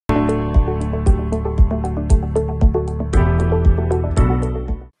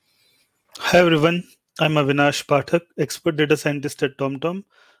Hi everyone, I'm Avinash Pathak, expert data scientist at TomTom.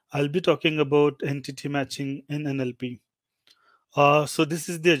 I'll be talking about entity matching in NLP. So this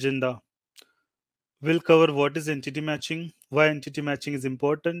is the agenda. We'll cover what is entity matching, why entity matching is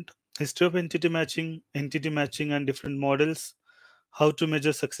important, history of entity matching and different models, how to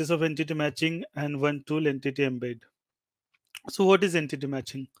measure success of entity matching, and one tool, entity embed. So what is entity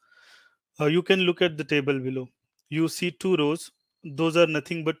matching? You can look at the table below. You see two rows. Those are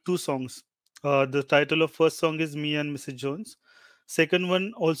nothing but two songs. The title of first song is Me and Mrs. Jones. Second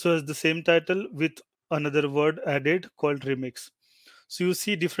one also has the same title with another word added called remix. So you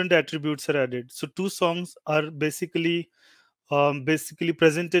see different attributes are added. So two songs are basically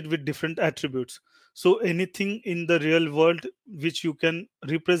presented with different attributes. So anything in the real world which you can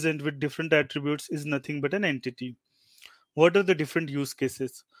represent with different attributes is nothing but an entity. What are the different use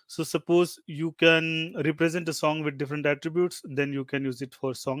cases? So suppose you can represent a song with different attributes, then you can use it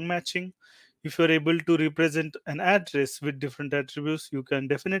for song matching. If you're able to represent an address with different attributes, you can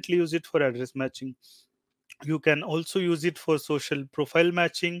definitely use it for address matching. You can also use it for social profile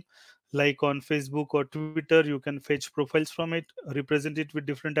matching, like on Facebook or Twitter. You can fetch profiles from it, represent it with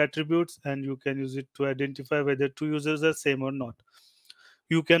different attributes, and you can use it to identify whether two users are same or not.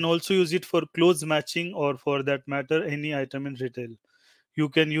 You can also use it for clothes matching, or for that matter any item in retail. You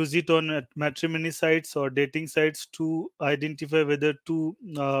can use it on matrimony sites or dating sites to identify whether two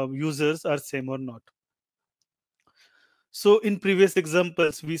users are same or not. So in previous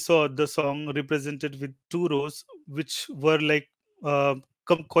examples we saw the song represented with two rows which were like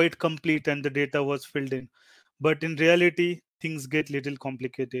quite complete and the data was filled in, but in reality things get little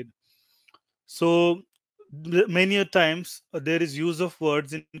complicated. So many a times there is use of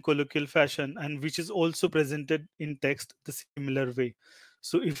words in colloquial fashion, and which is also presented in text the similar way.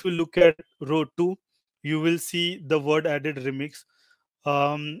 So if you look at row 2, you will see the word added remix,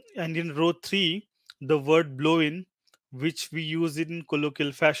 and in row 3 the word blowin, which we use in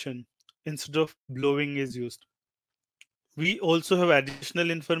colloquial fashion, instead of blowing is used. We also have additional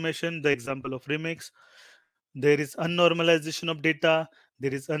information, the example of remix. There is unnormalization of data,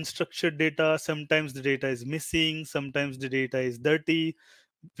 there is unstructured data. Sometimes the data is missing, sometimes the data is dirty,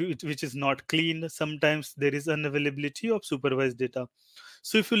 which is not clean. Sometimes there is unavailability of supervised data.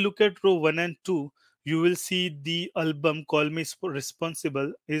 So if you look at row 1 and 2, you will see the album Call Me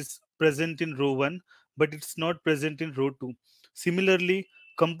Responsible is present in row 1, but it's not present in row 2. Similarly,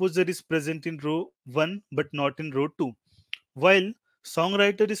 composer is present in row 1 but not in row 2, while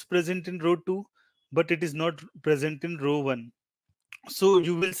songwriter is present in row 2 but it is not present in row 1. So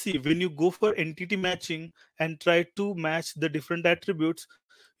you will see when you go for entity matching and try to match the different attributes,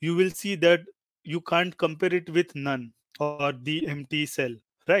 you will see that you can't compare it with none or the empty cell,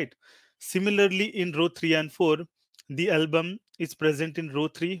 right? Similarly, in row 3 and 4, the album is present in row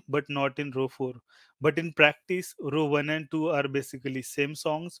 3 but not in row 4. But in practice, row 1 and 2 are basically same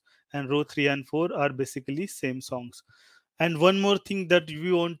songs, and row 3 and 4 are basically same songs. And one more thing that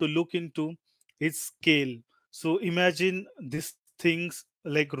we want to look into is scale. So imagine these things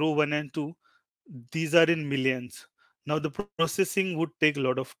like row 1 and 2, these are in millions. Now the processing would take a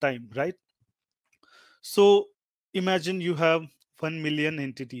lot of time, right? So imagine you have 1 million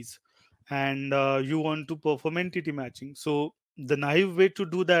entities, and you want to perform entity matching. So the naive way to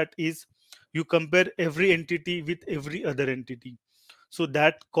do that is you compare every entity with every other entity. So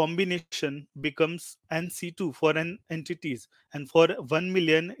that combination becomes an C2 for an entities, and for 1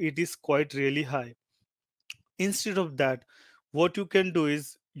 million it is quite really high. Instead of that, what you can do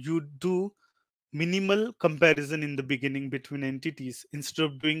is you do minimal comparison in the beginning between entities instead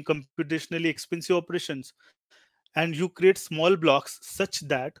of doing computationally expensive operations, and you create small blocks such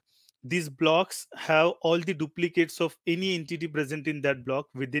that these blocks have all the duplicates of any entity present in that block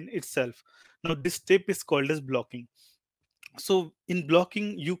within itself. Now this step is called as blocking. So in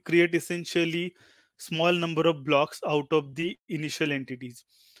blocking you create essentially small number of blocks out of the initial entities,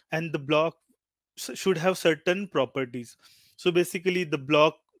 and the block should have certain properties. So basically the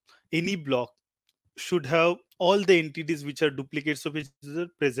block, any block should have all the entities which are duplicates of each other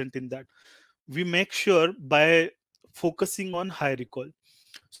present in that. We make sure by focusing on high recall.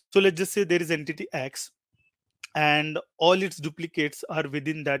 So let's just say there is entity X and all its duplicates are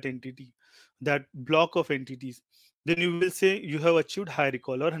within that entity, that block of entities. Then you will say you have achieved high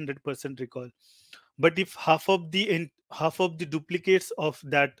recall or 100% recall. But if half of the duplicates of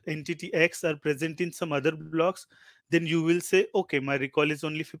that entity X are present in some other blocks, then you will say, okay, my recall is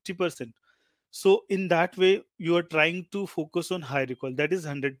only 50%. So in that way you are trying to focus on high recall, that is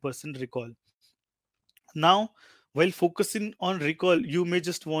 100% recall. Now while focusing on recall, you may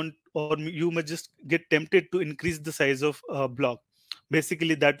just want, or you may just get tempted to increase the size of a block.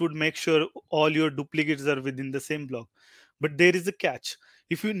 Basically, that would make sure all your duplicates are within the same block. But there is a catch.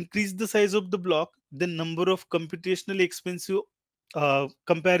 If you increase the size of the block, the number of computationally expensive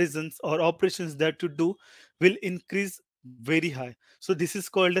comparisons or operations that you do will increase very high. So this is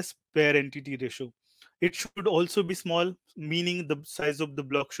called as pair entity ratio. It should also be small, meaning the size of the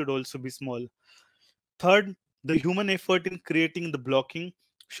block should also be small. Third, the human effort in creating the blocking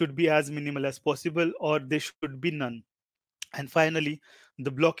should be as minimal as possible, or there should be none. And finally,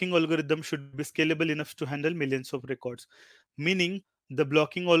 the blocking algorithm should be scalable enough to handle millions of records, meaning the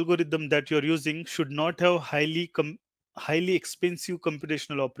blocking algorithm that you're using should not have highly expensive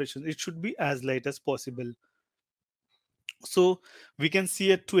computational operations. It should be as light as possible. So we can see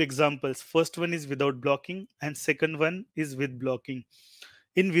here two examples. First one is without blocking, and second one is with blocking.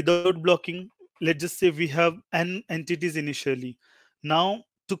 In without blocking, let's just say we have n entities initially. Now,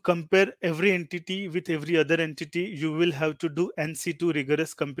 to compare every entity with every other entity, you will have to do NC2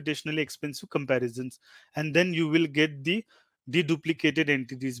 rigorous computationally expensive comparisons, and then you will get the deduplicated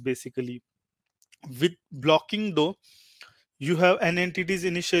entities basically. With blocking though, you have n entities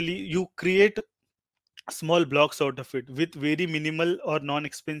initially, you create small blocks out of it with very minimal or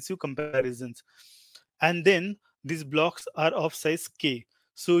non-expensive comparisons, and then these blocks are of size k.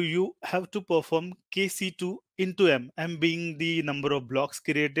 So you have to perform kc2 into m being the number of blocks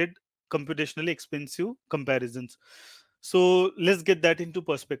created computationally expensive comparisons. So let's get that into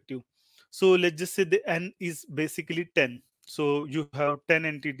perspective. So let's just say the n is basically 10, so you have 10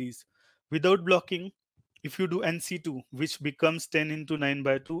 entities. Without blocking, if you do nc2, which becomes 10 into 9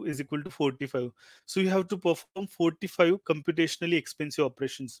 by 2 is equal to 45. So you have to perform 45 computationally expensive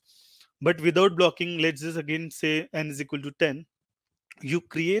operations. But without blocking, let's just again say n is equal to 10. You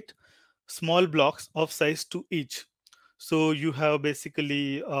create small blocks of size 2 each. So you have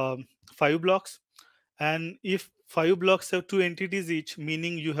basically 5 blocks. And if 5 blocks have 2 entities each,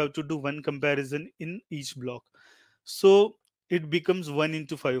 meaning you have to do one comparison in each block. So it becomes 1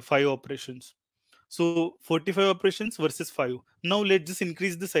 into 5, 5 operations. So 45 operations versus 5. Now let's just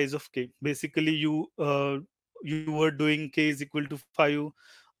increase the size of k. Basically, you were doing k is equal to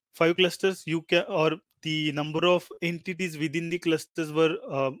 5 clusters. You can, or the number of entities within the clusters were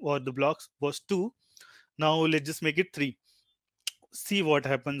or the blocks was 2. Now let's just make it 3. See what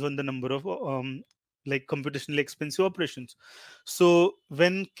happens on the number of like computationally expensive operations. So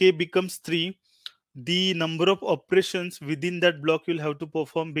when k becomes 3, the number of operations within that block you'll have to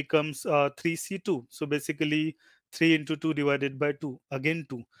perform becomes 3c2. So basically 3 into 2 divided by 2, again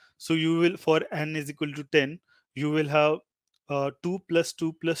 2. So you will, for n is equal to 10, you will have 2 plus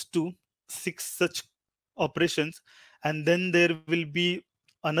 2 plus 2, 6 such operations. And then there will be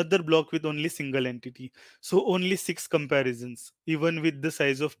another block with only single entity. So only 6 comparisons, even with the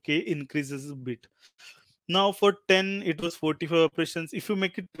size of k increases a bit. Now for 10, it was 45 operations. If you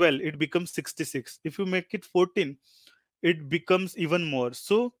make it 12, it becomes 66. If you make it 14, it becomes even more.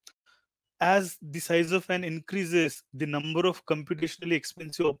 So as the size of n increases, the number of computationally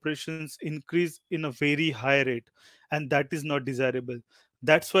expensive operations increase in a very high rate, and that is not desirable.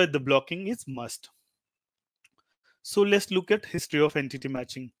 That's why the blocking is must. So let's look at history of entity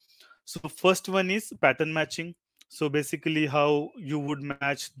matching. So first one is pattern matching. So basically how you would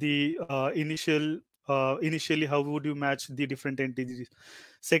match the initially how would you match the different entities.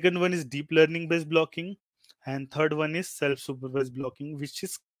 Second one is deep learning based blocking, and third one is self supervised blocking, which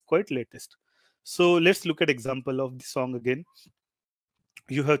is quite latest. So let's look at example of the song again.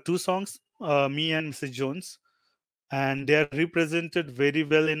 You have two songs, me and Mrs. Jones, and they are represented very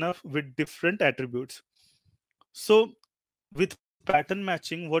well enough with different attributes. So with pattern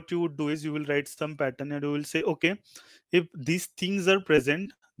matching, what you would do is you will write some pattern and you will say, okay, if these things are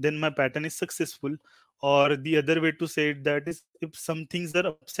present, then my pattern is successful. Or the other way to say it, that is, if some things are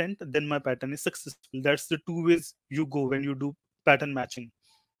absent, then my pattern is successful. That's the two ways you go when you do pattern matching.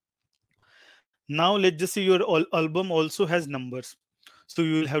 Now let's just say your album also has numbers, so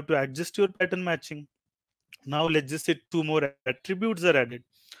you will have to adjust your pattern matching. Now let's just say two more attributes are added,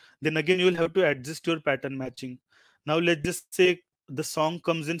 then again you will have to adjust your pattern matching. Now let's just say the song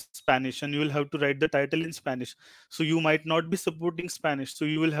comes in Spanish and you will have to write the title in Spanish. So you might not be supporting Spanish, so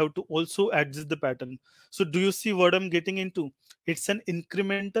you will have to also adjust the pattern. So do you see what I'm getting into? It's an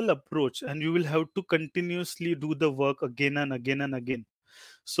incremental approach, and you will have to continuously do the work again and again and again.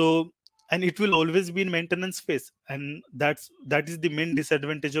 So, and it will always be in maintenance phase, and that is the main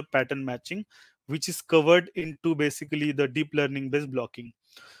disadvantage of pattern matching, which is covered into basically the deep learning based blocking.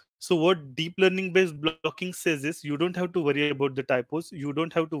 So what deep learning based blocking says is, you don't have to worry about the typos, you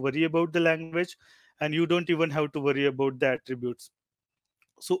don't have to worry about the language, and you don't even have to worry about the attributes.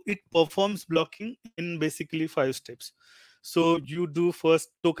 So it performs blocking in basically 5 steps. So you do first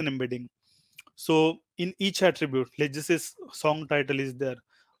token embedding. So in each attribute, let's just say song title is there,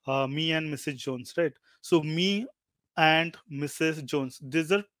 me and Mrs. Jones, right? So me and Mrs. Jones,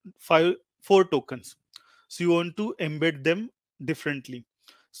 these are four tokens. So you want to embed them differently.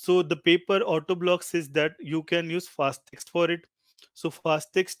 So the paper auto block says that you can use fast text for it. So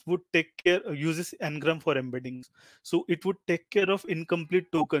fast text would take care uses ngram for embeddings. So it would take care of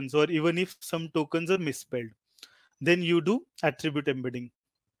incomplete tokens or even if some tokens are misspelled. Then you do attribute embedding.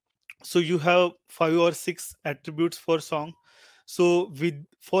 So you have 5 or 6 attributes for song. So with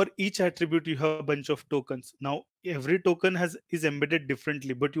for each attribute you have a bunch of tokens. Now every token is embedded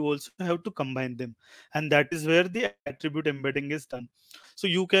differently, but you also have to combine them, and that is where the attribute embedding is done. So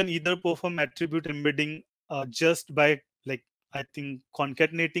you can either perform attribute embedding just by, like, I think,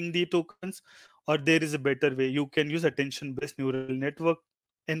 concatenating the tokens, or there is a better way. You can use attention based neural network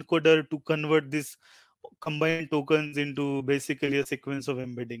encoder to convert these combined tokens into basically a sequence of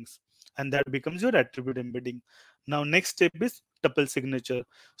embeddings, and that becomes your attribute embedding. Now next step is tuple signature.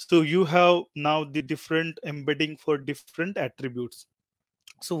 So you have now the different embedding for different attributes.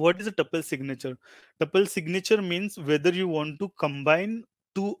 So what is a tuple signature? Tuple signature means whether you want to combine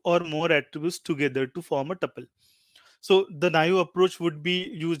two or more attributes together to form a tuple. So the naive approach would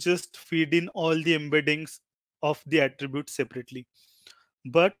be you just feed in all the embeddings of the attributes separately,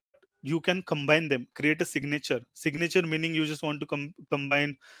 but you can combine them, create a signature meaning you just want to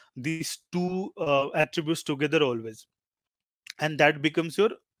combine these two attributes together always, and that becomes your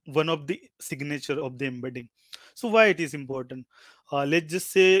one of the signature of the embedding. So why it is important? Let's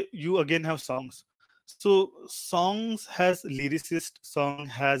just say you again have songs. So songs has lyricist, song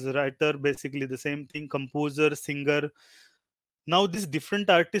has writer, basically the same thing, composer, singer. Now this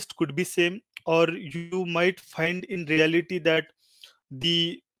different artist could be same, or you might find in reality that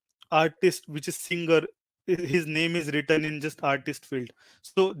the artist which is singer, his name is written in just artist field.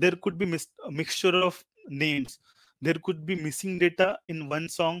 So there could be a mixture of names. There could be missing data in one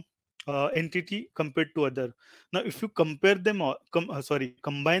song entity compared to other. Now if you compare them all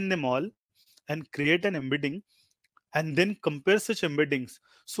combine them all and create an embedding, and then compare such embeddings,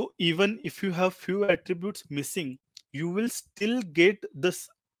 so even if you have few attributes missing, you will still get this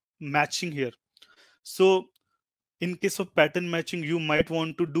matching here. So in case of pattern matching, you might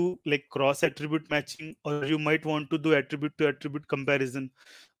want to do like cross attribute matching, or you might want to do attribute to attribute comparison.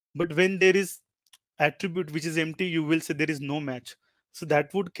 But when there is attribute which is empty, you will say there is no match. So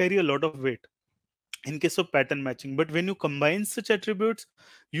that would carry a lot of weight in case of pattern matching. But when you combine such attributes,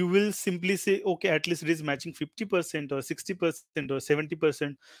 you will simply say, okay, at least it is matching 50% or 60% or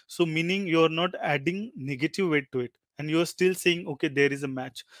 70%. So meaning you're not adding negative weight to it, and you're still saying, okay, there is a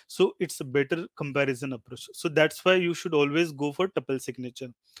match. So it's a better comparison approach. So that's why you should always go for tuple signature.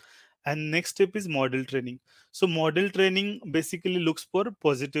 And next step is model training. So model training basically looks for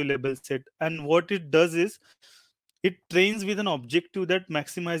positive label set, and what it does is it trains with an objective that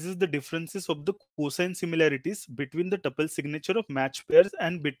maximizes the differences of the cosine similarities between the tuple signature of matched pairs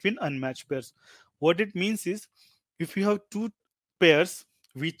and between unmatched pairs. What it means is, if you have two pairs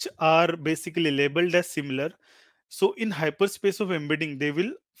which are basically labeled as similar, so in hyperspace of embedding they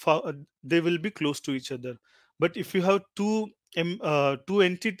will be close to each other. But if you have two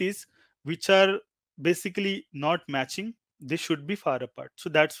entities which are basically not matching, they should be far apart. So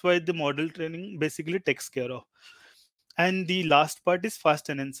that's why the model training basically takes care of. And the last part is fast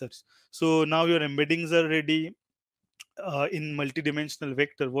enhancers. So now your embeddings are ready in multidimensional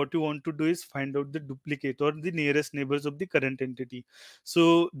vector. What you want to do is find out the duplicate or the nearest neighbors of the current entity.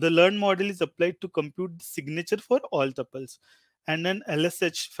 So the learn model is applied to compute the signature for all tuples, and an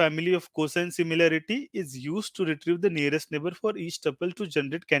LSH family of cosine similarity is used to retrieve the nearest neighbor for each tuple to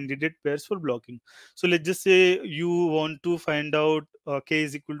generate candidate pairs for blocking. So let's just say you want to find out k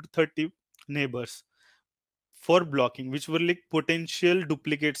is equal to 30 neighbors for blocking, which were like potential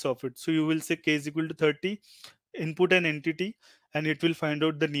duplicates of it. So you will say k is equal to 30, input an entity, and it will find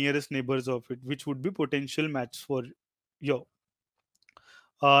out the nearest neighbors of it, which would be potential match for your.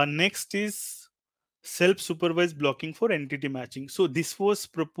 Next is self-supervised blocking for entity matching. So this was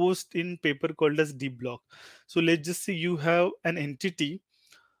proposed in paper called as deep block. So let's just say you have an entity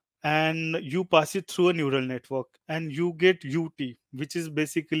and you pass it through a neural network and you get UT, which is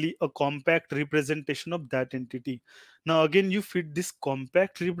basically a compact representation of that entity. Now again you feed this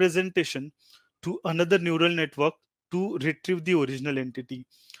compact representation to another neural network to retrieve the original entity.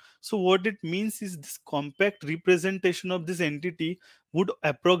 So what it means is this compact representation of this entity would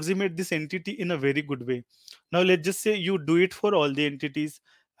approximate this entity in a very good way. Now let's just say you do it for all the entities,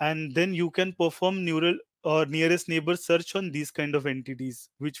 and then you can perform neural or nearest neighbor search on these kind of entities,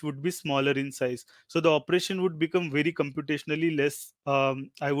 which would be smaller in size. So the operation would become very computationally less,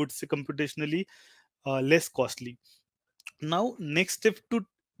 I would say computationally less costly. Now next step to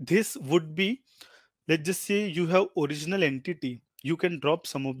this would be, let's just say you have original entity, you can drop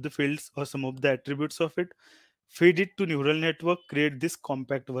some of the fields or some of the attributes of it, feed it to neural network, create this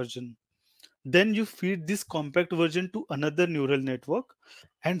compact version. Then you feed this compact version to another neural network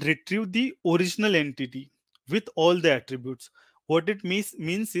and retrieve the original entity with all the attributes. What it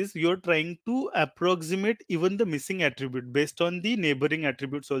means is you're trying to approximate even the missing attribute based on the neighboring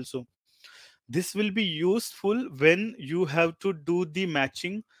attributes also. This will be useful when you have to do the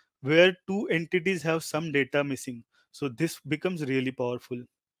matching where two entities have some data missing. So this becomes really powerful.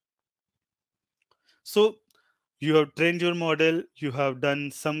 So you have trained your model, you have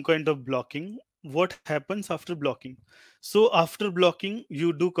done some kind of blocking. What happens after blocking? So after blocking,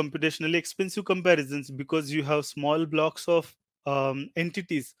 you do computationally expensive comparisons because you have small blocks of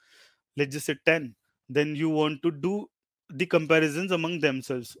entities, let's just say 10. Then you want to do the comparisons among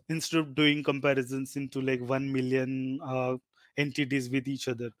themselves instead of doing comparisons into like 1 million entities with each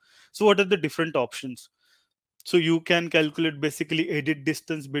other. So what are the different options? So you can calculate basically edit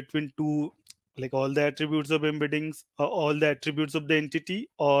distance between two, like all the attributes of embeddings, all the attributes of the entity,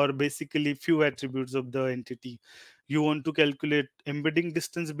 or basically few attributes of the entity. You want to calculate embedding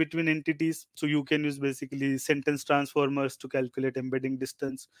distance between entities, so you can use basically sentence transformers to calculate embedding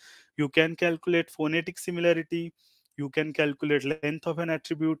distance. You can calculate phonetic similarity, you can calculate length of an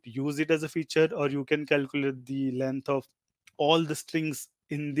attribute, use it as a feature, or you can calculate the length of all the strings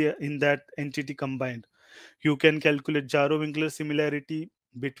in that entity combined. You can calculate Jaro-Winkler similarity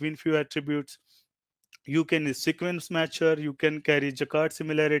between few attributes. You can use sequence matcher. You can carry Jacquard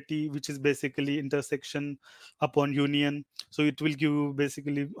similarity, which is basically intersection upon union. So it will give you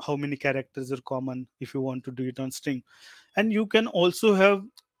basically how many characters are common if you want to do it on string. And you can also have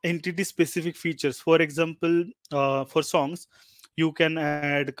entity specific features. For example, for songs, you can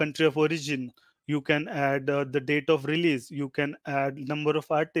add country of origin, you can add the date of release, you can add number of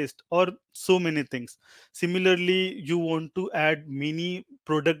artists, or so many things. Similarly, you want to add many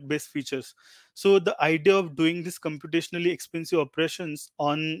product based features. So the idea of doing this computationally expensive operations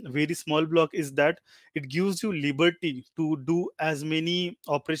on very small block is that it gives you liberty to do as many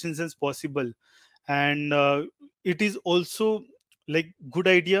operations as possible. And it is also like good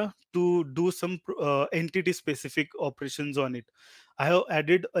idea to do some entity specific operations on it. I have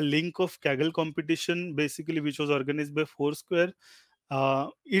added a link of Kaggle competition basically, which was organized by Foursquare.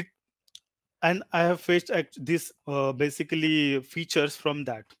 It And I have fetched this basically features from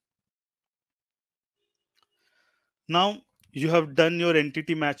that. Now you have done your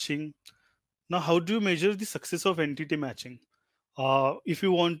entity matching. Now how do you measure the success of entity matching? If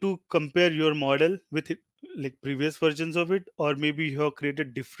you want to compare your model with like previous versions of it, or maybe you have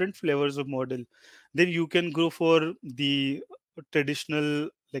created different flavors of model, then you can go for the traditional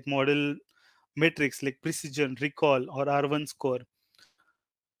like model metrics like precision, recall, or R1 score.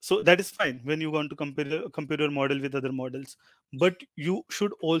 So that is fine when you want to compare your model with other models, but you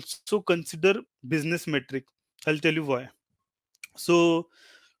should also consider business metric. I'll tell you why. So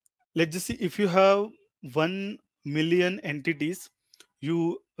let's just see, if you have 1 million entities,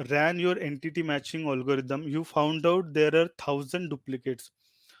 you ran your entity matching algorithm, you found out there are 1,000 duplicates.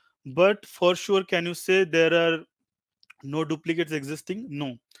 But for sure, can you say there are no duplicates existing?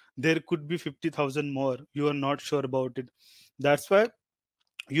 No, there could be 50,000 more. You are not sure about it. That's why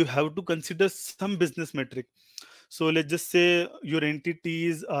you have to consider some business metric. So let's just say your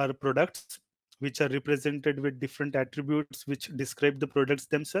entities are products which are represented with different attributes which describe the products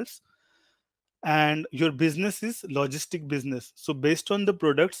themselves, and your business is logistic business. So based on the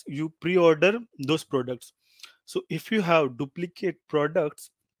products, you pre-order those products. So if you have duplicate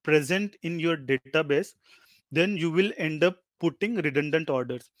products present in your database, then you will end up putting redundant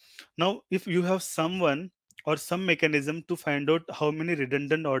orders. Now if you have someone or some mechanism to find out how many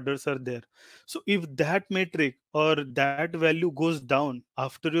redundant orders are there, so if that metric or that value goes down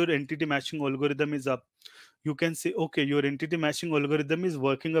after your entity matching algorithm is up, you can say, okay, your entity matching algorithm is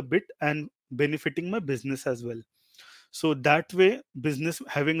working a bit and benefiting my business as well. So that way, business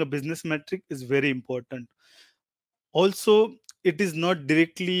having a business metric is very important. Also, it is not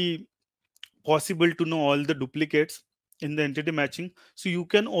directly possible to know all the duplicates in the entity matching, so you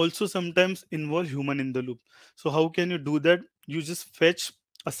can also sometimes involve human in the loop. So how can you do that? You just fetch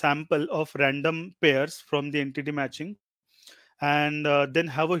a sample of random pairs from the entity matching, and then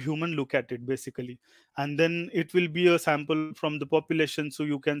have a human look at it basically, and then it will be a sample from the population. So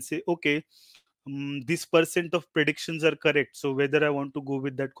you can say, okay, this percent of predictions are correct, so whether I want to go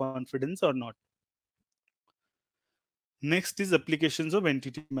with that confidence or not. Next is applications of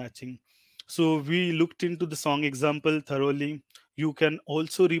entity matching. So we looked into the song example thoroughly. You can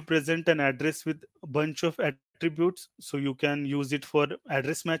also represent an address with a bunch of attributes. So you can use it for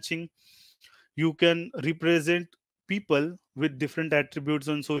address matching. You can represent people with different attributes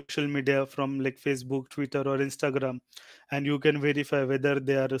on social media from like Facebook, Twitter, or Instagram, and you can verify whether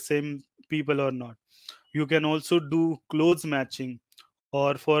they are the same people or not. You can also do clothes matching,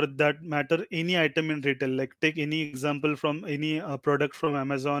 or for that matter any item in retail, like take any example from any product from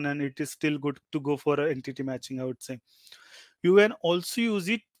Amazon, and it is still good to go for a entity matching, I would say. You can also use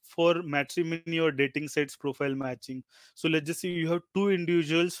it for matrimony or dating sites profile matching. So let's just say you have two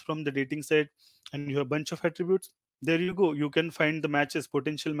individuals from the dating site and you have a bunch of attributes. There you go, you can find the matches,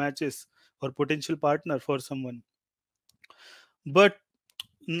 potential matches, or potential partner for someone. But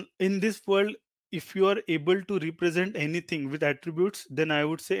in this world, if you are able to represent anything with attributes, then I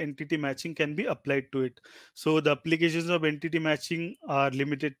would say entity matching can be applied to it. So the applications of entity matching are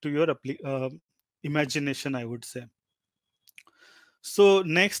limited to your imagination, I would say. So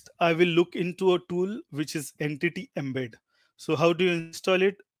next, I will look into a tool which is Entity Embed. So how do you install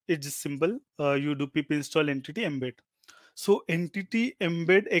it? It's just simple. You do pip install Entity Embed. So Entity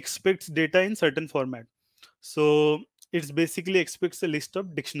Embed expects data in certain format. So it's basically expects a list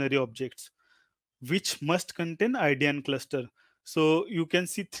of dictionary objects which must contain ID and cluster. So you can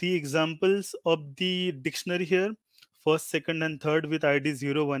see three examples of the dictionary here: first, second, and third with ID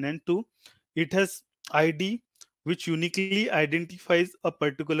 0, 1, and 2. It has ID which uniquely identifies a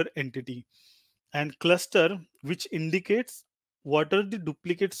particular entity, and cluster which indicates what are the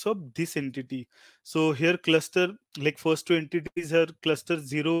duplicates of this entity. So here cluster, like first two entities are cluster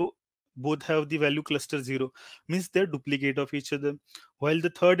 0, both have the value cluster 0, means they're duplicate of each other, while the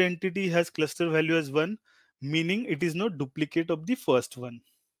third entity has cluster value as 1, meaning it is not duplicate of the first one.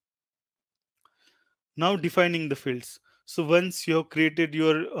 Now defining the fields. So once you have created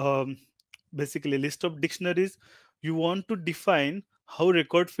your basically list of dictionaries, you want to define how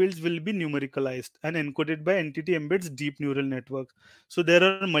record fields will be numericalized and encoded by entity embed's deep neural network. So there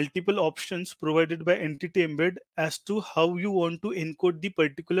are multiple options provided by entity embed as to how you want to encode the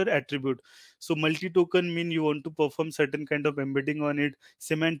particular attribute. So multi-token mean you want to perform certain kind of embedding on it.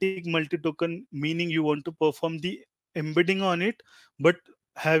 Semantic multi-token meaning you want to perform the embedding on it, but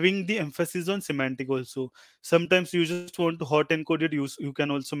having the emphasis on semantic also. Sometimes you just want to hot encode it, you can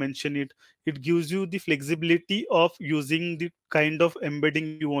also mention it. It gives you the flexibility of using the kind of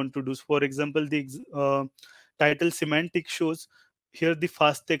embedding you want to do. So for example, the title semantic shows here the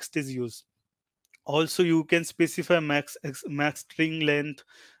fast text is used. Also you can specify max string length.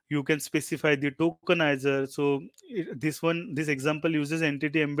 You can specify the tokenizer. So this example uses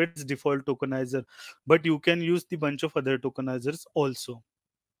entity embeds default tokenizer, but you can use the bunch of other tokenizers also.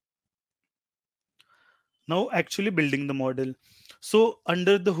 Now actually building the model. So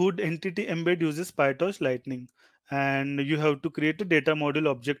under the hood, entity embed uses PyTorch Lightning, and you have to create a data model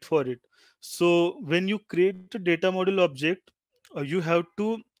object for it. So when you create a data model object, you have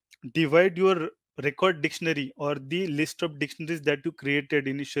to divide your record dictionary or the list of dictionaries that you created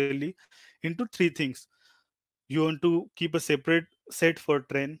initially into three things. You want to keep a separate set for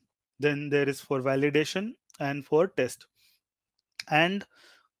train, then there is for validation and for test. And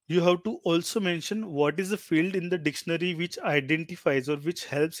you have to also mention what is the field in the dictionary which identifies or which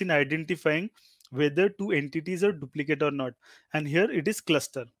helps in identifying whether two entities are duplicate or not. And here it is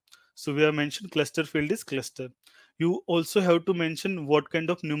cluster. So we have mentioned cluster field is cluster. You also have to mention what kind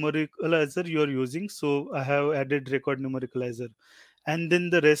of numericalizer you are using. So I have added record numericalizer. And then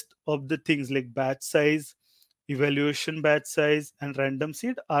the rest of the things like batch size, evaluation batch size, and random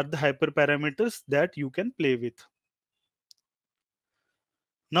seed are the hyperparameters that you can play with.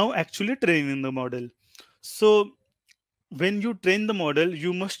 Now actually training the model. So when you train the model,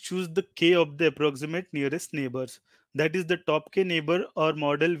 you must choose the k of the approximate nearest neighbors. That is the top k neighbor our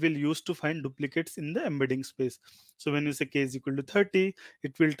model will use to find duplicates in the embedding space. So when you say k is equal to 30,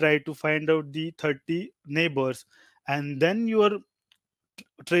 it will try to find out the 30 neighbors, and then your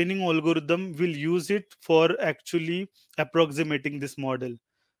training algorithm will use it for actually approximating this model.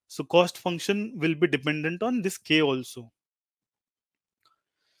 So cost function will be dependent on this k also.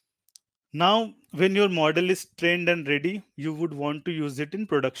 Now, when your model is trained and ready, you would want to use it in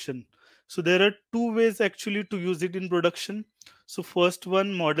production. So there are two ways actually to use it in production. So first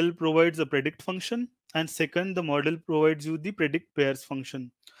one, model provides a predict function, and second, the model provides you the predict pairs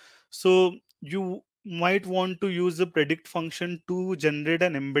function. So you might want to use the predict function to generate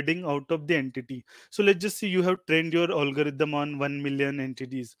an embedding out of the entity. So let's just say you have trained your algorithm on 1 million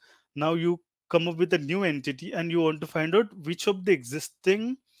entities. Now you come up with a new entity and you want to find out which of the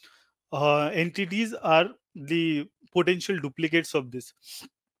existing entities are the potential duplicates of this.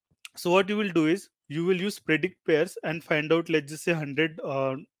 So what you will do is you will use predict pairs and find out, let's just say, 100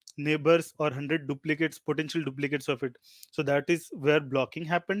 neighbors or 100 duplicates, potential duplicates of it. So that is where blocking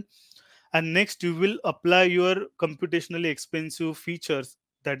happened. And next you will apply your computationally expensive features.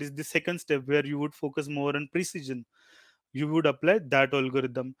 That is the second step, where you would focus more on precision. You would apply that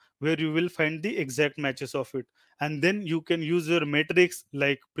algorithm where you will find the exact matches of it. And then you can use your metrics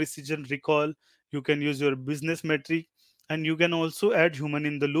like precision recall, you can use your business metric, and you can also add human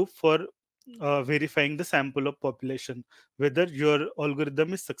in the loop for verifying the sample of population, whether your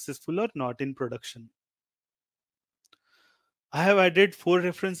algorithm is successful or not in production. I have added four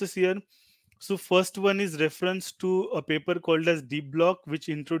references here. So first one is reference to a paper called as Deep Block, which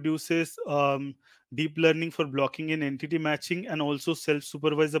introduces deep learning for blocking and entity matching, and also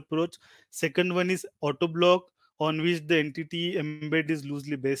self-supervised approach. Second one is Auto Block, on which the entity embed is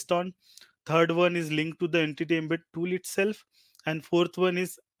loosely based on. Third one is linked to the entity embed tool itself. And fourth one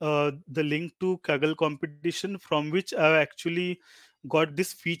is the link to Kaggle competition, from which I actually got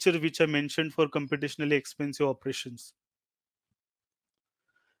this feature which I mentioned for computationally expensive operations.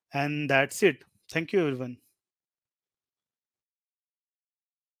 And that's it. Thank you, everyone.